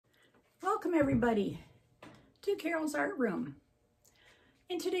Welcome everybody to Carol's Art Room.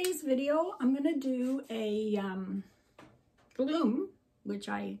 In today's video, I'm going to do a bloom, which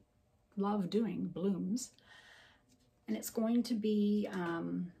I love doing blooms, and it's going to be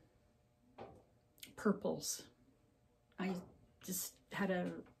purples. I just had a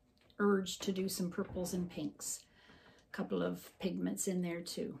urge to do some purples and pinks, a couple of pigments in there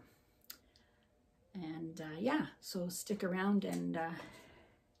too. And yeah, so stick around and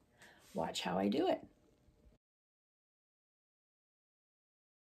watch how I do it.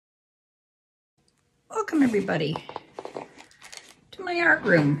 Welcome everybody to my art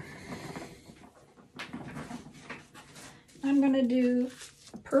room. I'm going to do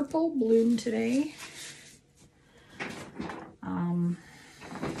a purple bloom today.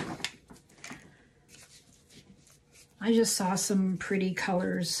 I just saw some pretty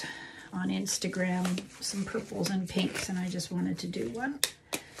colors on Instagram, some purples and pinks, and I just wanted to do one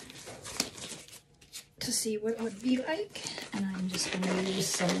to see what it would be like. And I'm just going to use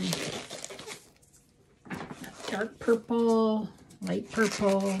some dark purple, light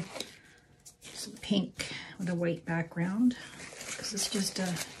purple, some pink with a white background. This is just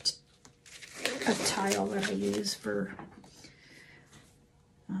a tile that I use for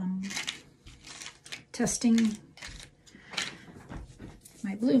testing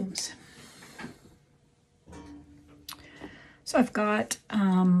my blooms. So I've got,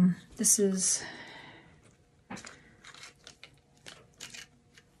 this is, I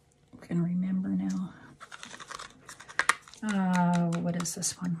can remember now. What is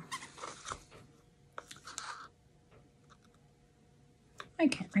this one? I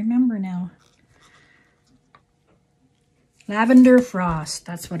can't remember now. Lavender Frost,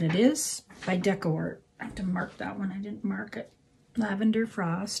 that's what it is, by Deco Art. I have to mark that one, I didn't mark it. Lavender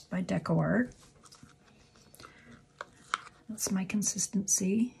Frost by Deco Art. That's my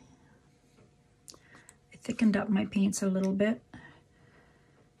consistency. I thickened up my paints a little bit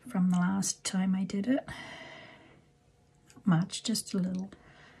from the last time I did it. Not much, just a little.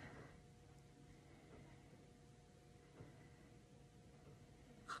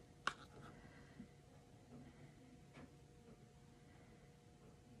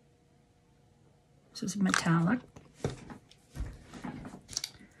 This is metallic.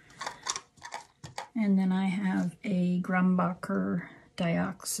 And then I have a Grumbacher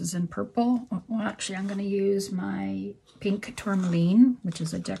dioxazine purple. Well, actually, I'm going to use my pink tourmaline, which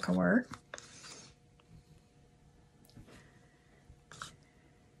is a Deco Art.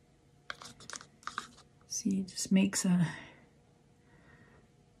 See, it just makes a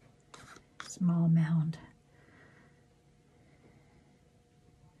small mound.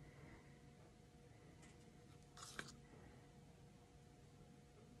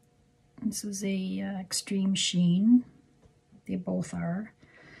 This is a extreme sheen. They both are.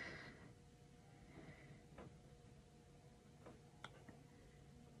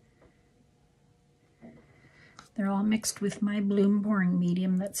 They're all mixed with my bloom pouring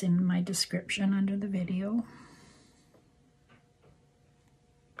medium that's in my description under the video.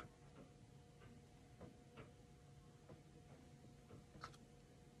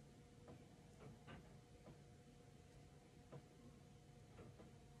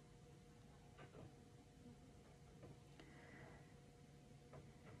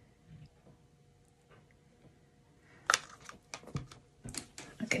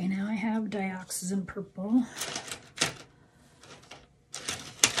 Okay, now I have dioxazine purple.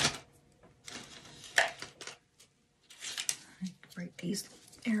 Break these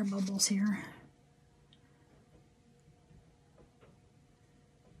air bubbles here.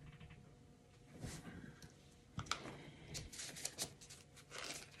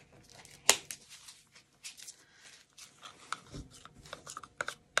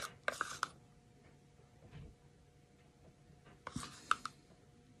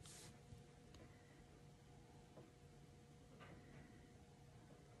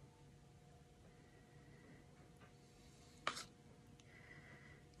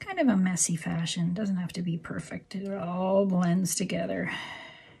 Kind of a messy fashion, doesn't have to be perfect, it all blends together.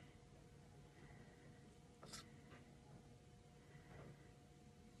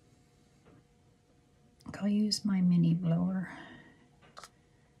 I'll use my mini blower.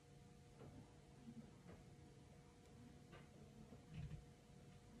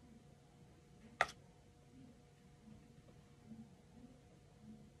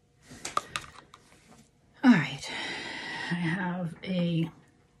 All right, I have a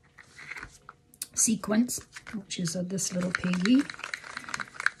sequence, which is of this little piggy,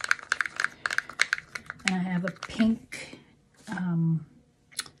 and I have a pink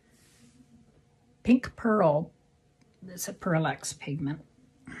pink pearl. It's a PearlEx pigment.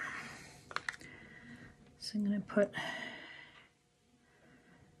 So I'm going to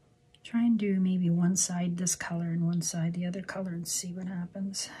try and do maybe one side this color and one side the other color and see what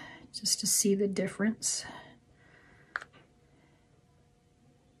happens, just to see the difference.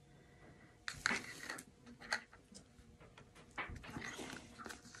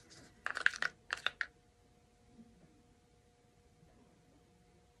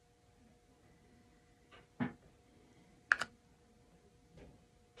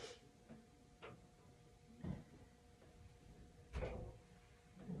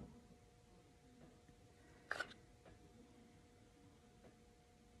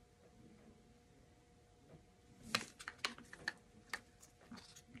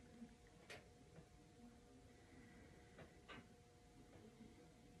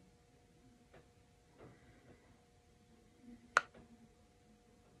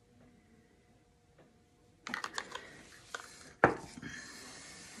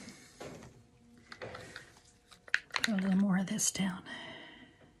 Put a little more of this down.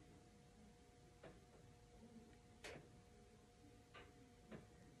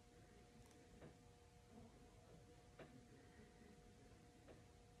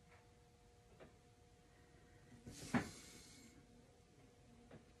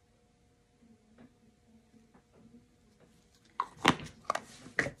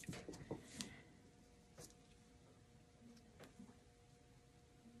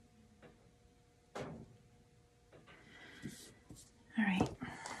 All right.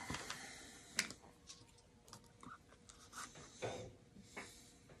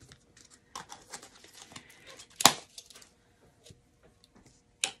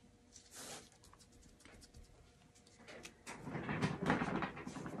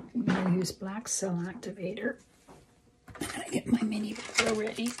 I'm going to use black cell activator. I'm going to get my mini roller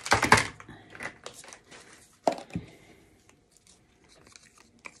ready.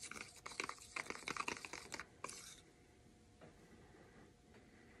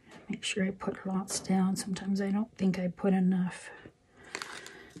 Make sure I put lots down. Sometimes I don't think I put enough.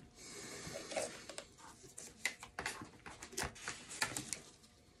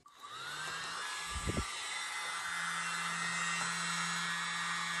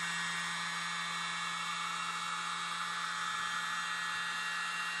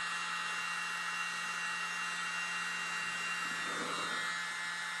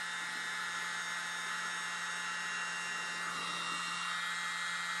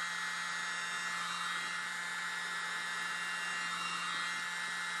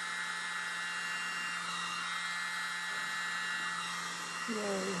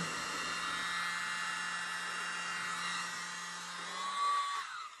 Whoa.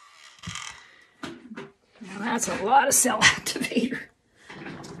 Now that's a lot of cell activator.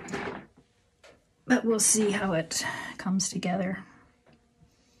 But we'll see how it comes together.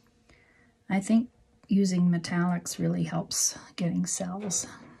 I think using metallics really helps getting cells.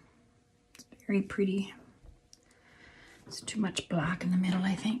 It's very pretty. It's too much black in the middle,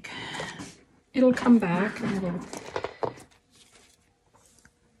 I think. It'll come back and it'll...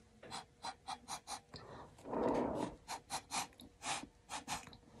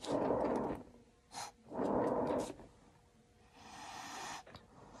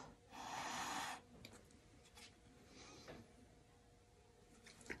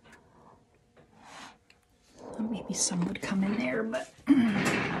 Maybe some would come in there, but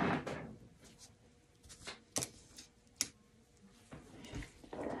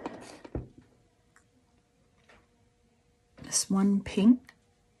this one pink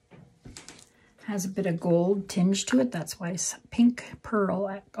has a bit of gold tinge to it. That's why it's pink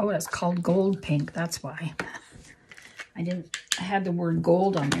pearl. Oh, it's called gold pink. That's why. I had the word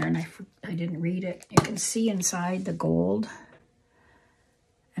gold on there and I didn't read it. You can see inside the gold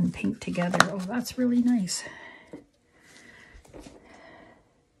and pink together. Oh, that's really nice.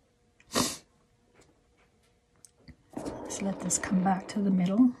 Let's let this come back to the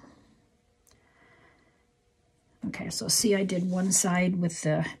middle. Okay, so see, I did one side with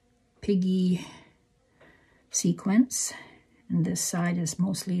the piggy sequence, and this side is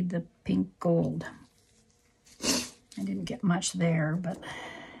mostly the pink gold. I didn't get much there, but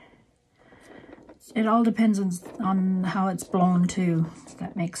it all depends on how it's blown too.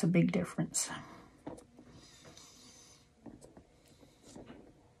 That makes a big difference.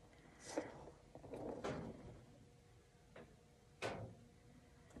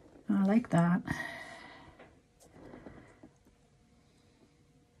 I like that.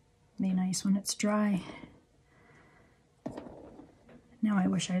 Be nice when it's dry. Now I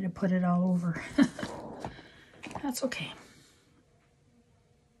wish I had put it all over. That's okay.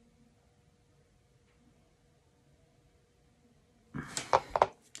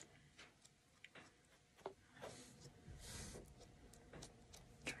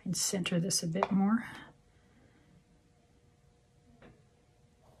 can center this a bit more.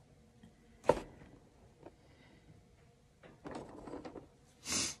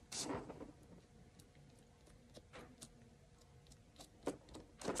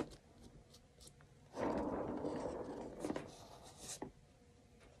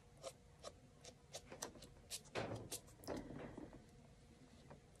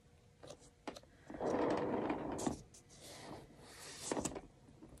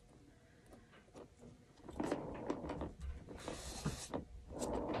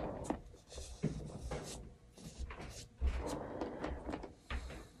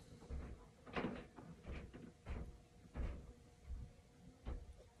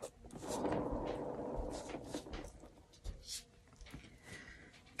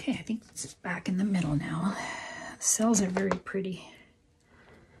 Okay, I think it's back in the middle now. The cells are very pretty.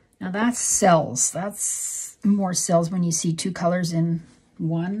 Now that's cells. That's more cells when you see two colors in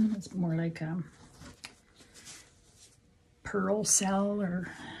one. It's more like a pearl cell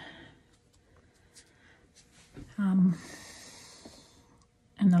or and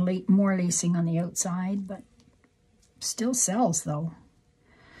the more lacing on the outside, but still cells though.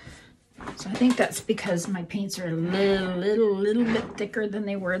 So I think that's because my paints are a little bit thicker than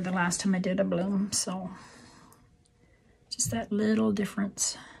they were the last time I did a bloom. So just that little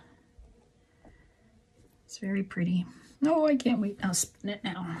difference. It's very pretty. No, I can't wait. I'll spin it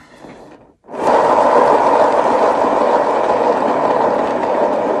now.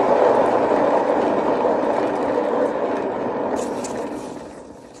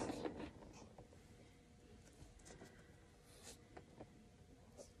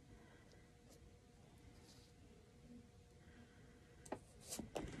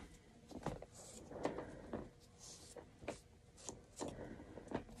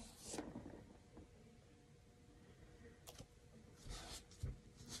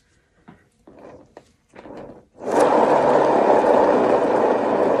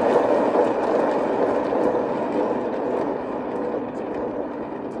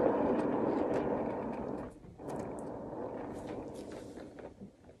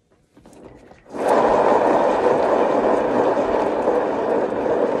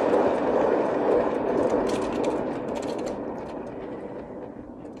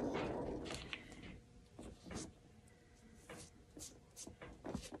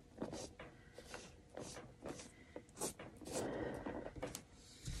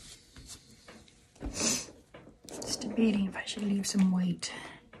 Debating if I should leave some weight.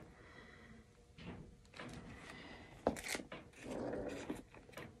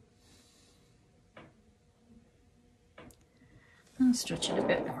 I'll stretch it a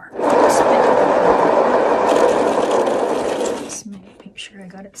bit more. Just make sure I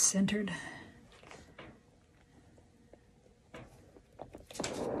got it centered.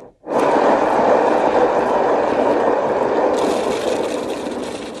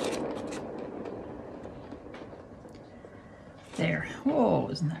 There. Oh,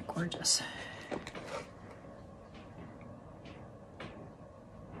 isn't that gorgeous?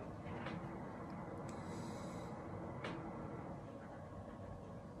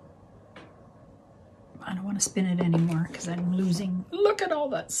 I don't want to spin it anymore because I'm losing. Look at all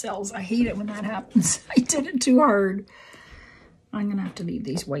that cells. I hate it when that happens. I did it too hard. I'm going to have to leave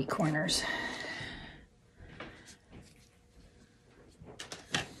these white corners.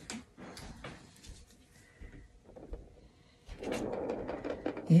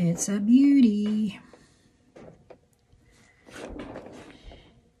 It's a beauty.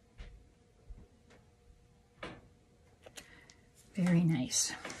 Very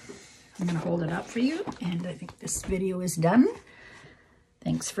nice. I'm going to hold it up for you, and I think this video is done.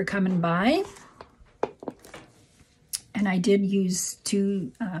 Thanks for coming by. And I did use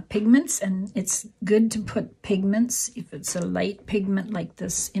two pigments, and it's good to put pigments, if it's a light pigment like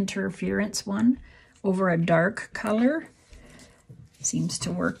this interference one, over a dark color. Seems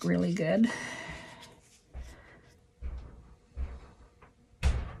to work really good.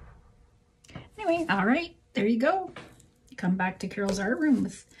 Anyway, all right, there you go. Come back to Carol's Art Room.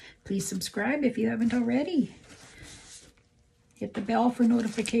 Please subscribe if you haven't already. Hit the bell for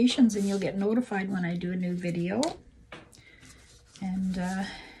notifications and you'll get notified when I do a new video. And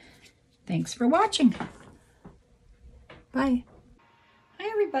thanks for watching. Bye. Hi,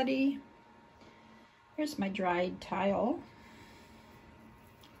 everybody. Here's my dried tile.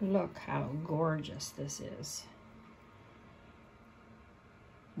 Look how gorgeous this is.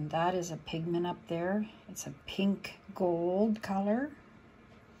 And that is a pigment up there. It's a pink gold color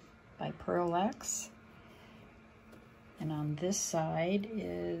by PearlEx. And on this side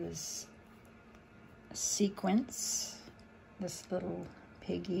is a sequence, this little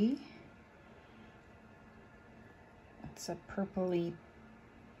Piggy. It's a purpley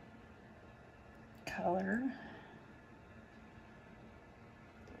color.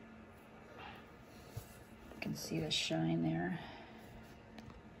 You can see the shine there.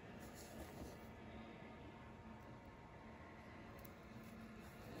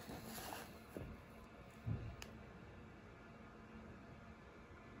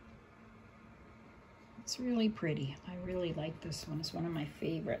 It's really pretty. I really like this one. It's one of my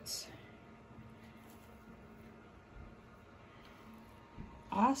favorites.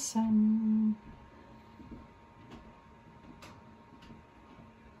 Awesome.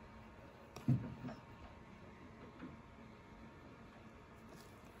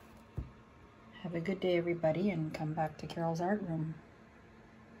 Have a good day, everybody, and come back to Carol's Art Room.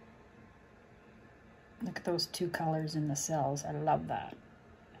 Look at those two colors in the cells. I love that.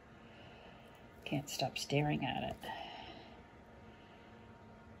 Can't stop staring at it.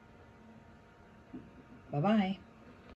 Bye-bye.